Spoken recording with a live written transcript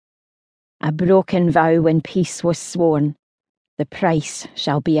A broken vow when peace was sworn. The price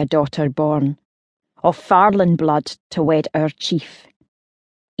shall be a daughter born, of Farlan blood to wed our chief.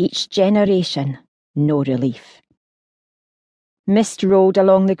 Each generation, no relief. Mist rolled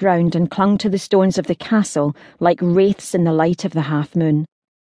along the ground and clung to the stones of the castle like wraiths in the light of the half-moon.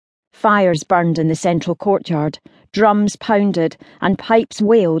 Fires burned in the central courtyard, drums pounded, and pipes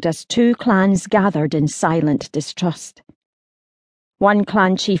wailed as two clans gathered in silent distrust. One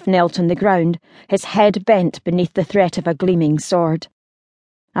clan chief knelt on the ground, his head bent beneath the threat of a gleaming sword.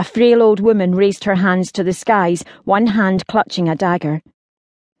 A frail old woman raised her hands to the skies, one hand clutching a dagger.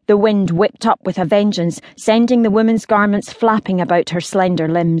 The wind whipped up with a vengeance, sending the woman's garments flapping about her slender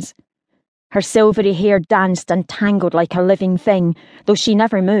limbs. Her silvery hair danced and tangled like a living thing, though she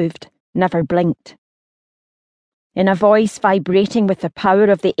never moved, never blinked. In a voice vibrating with the power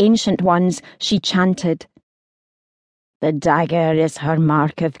of the ancient ones, she chanted, "The dagger is her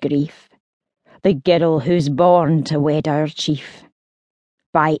mark of grief, the girl who's born to wed our chief.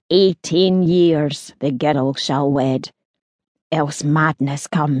 By 18 years the girl shall wed, else madness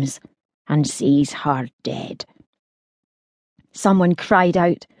comes and sees her dead." Someone cried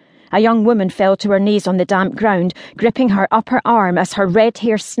out. A young woman fell to her knees on the damp ground, gripping her upper arm as her red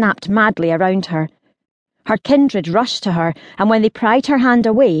hair snapped madly around her. Her kindred rushed to her, and when they pried her hand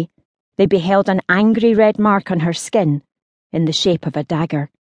away, they beheld an angry red mark on her skin, in the shape of a dagger.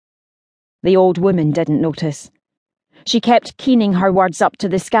 The old woman didn't notice. She kept keening her words up to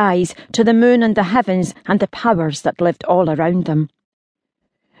the skies, to the moon and the heavens and the powers that lived all around them.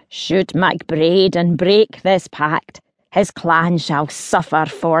 "Should MacBraden break this pact, his clan shall suffer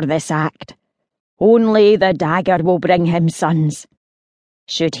for this act. Only the dagger will bring him sons.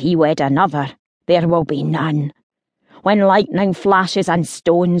 Should he wed another, there will be none. When lightning flashes and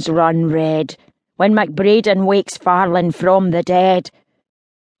stones run red, when MacBraden wakes Farlan from the dead,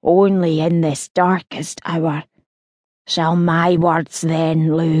 only in this darkest hour shall my words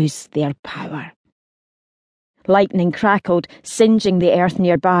then lose their power." Lightning crackled, singeing the earth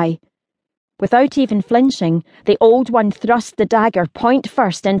nearby. Without even flinching, the old one thrust the dagger point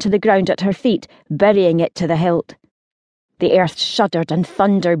first into the ground at her feet, burying it to the hilt. The earth shuddered and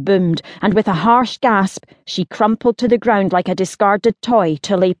thunder boomed, and with a harsh gasp, she crumpled to the ground like a discarded toy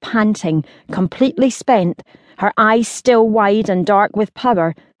to lay panting, completely spent, her eyes still wide and dark with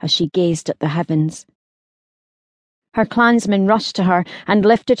power as she gazed at the heavens. Her clansmen rushed to her and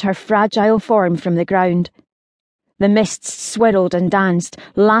lifted her fragile form from the ground. The mists swirled and danced,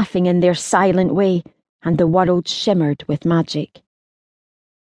 laughing in their silent way, and the world shimmered with magic.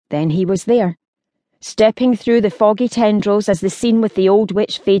 Then he was there, stepping through the foggy tendrils as the scene with the old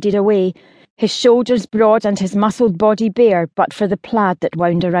witch faded away, his shoulders broad and his muscled body bare but for the plaid that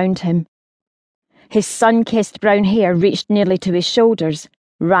wound around him. His sun-kissed brown hair reached nearly to his shoulders,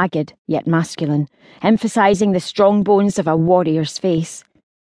 ragged yet masculine, emphasizing the strong bones of a warrior's face.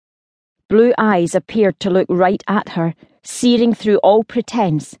 Blue eyes appeared to look right at her, searing through all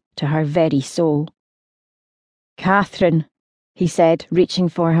pretense to her very soul. "Catherine," he said, reaching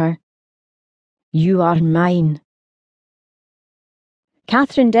for her. "You are mine."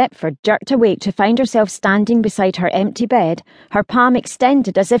 Catherine Deptford jerked awake to find herself standing beside her empty bed, her palm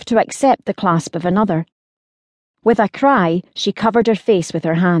extended as if to accept the clasp of another. With a cry, she covered her face with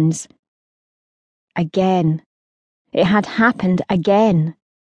her hands. Again. It had happened again.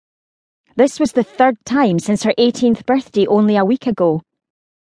 This was the third time since her 18th birthday only a week ago.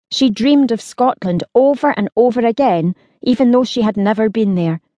 She dreamed of Scotland over and over again, even though she had never been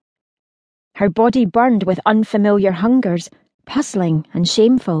there. Her body burned with unfamiliar hungers, puzzling and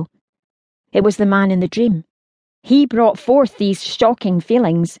shameful. It was the man in the dream. He brought forth these shocking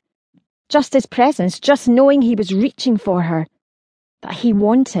feelings. Just his presence, just knowing he was reaching for her, that he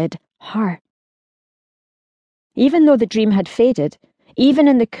wanted her. Even though the dream had faded, even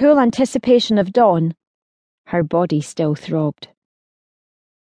in the cool anticipation of dawn, her body still throbbed.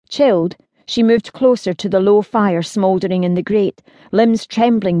 Chilled, she moved closer to the low fire smouldering in the grate, limbs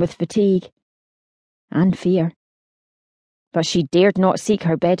trembling with fatigue and fear. But she dared not seek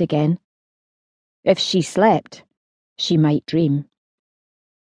her bed again. If she slept, she might dream.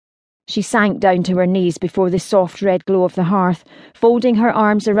 She sank down to her knees before the soft red glow of the hearth, folding her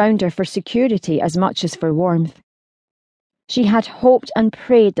arms around her for security as much as for warmth. She had hoped and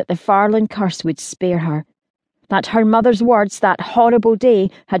prayed that the Farlan curse would spare her, that her mother's words that horrible day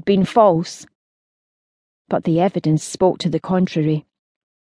had been false. But the evidence spoke to the contrary.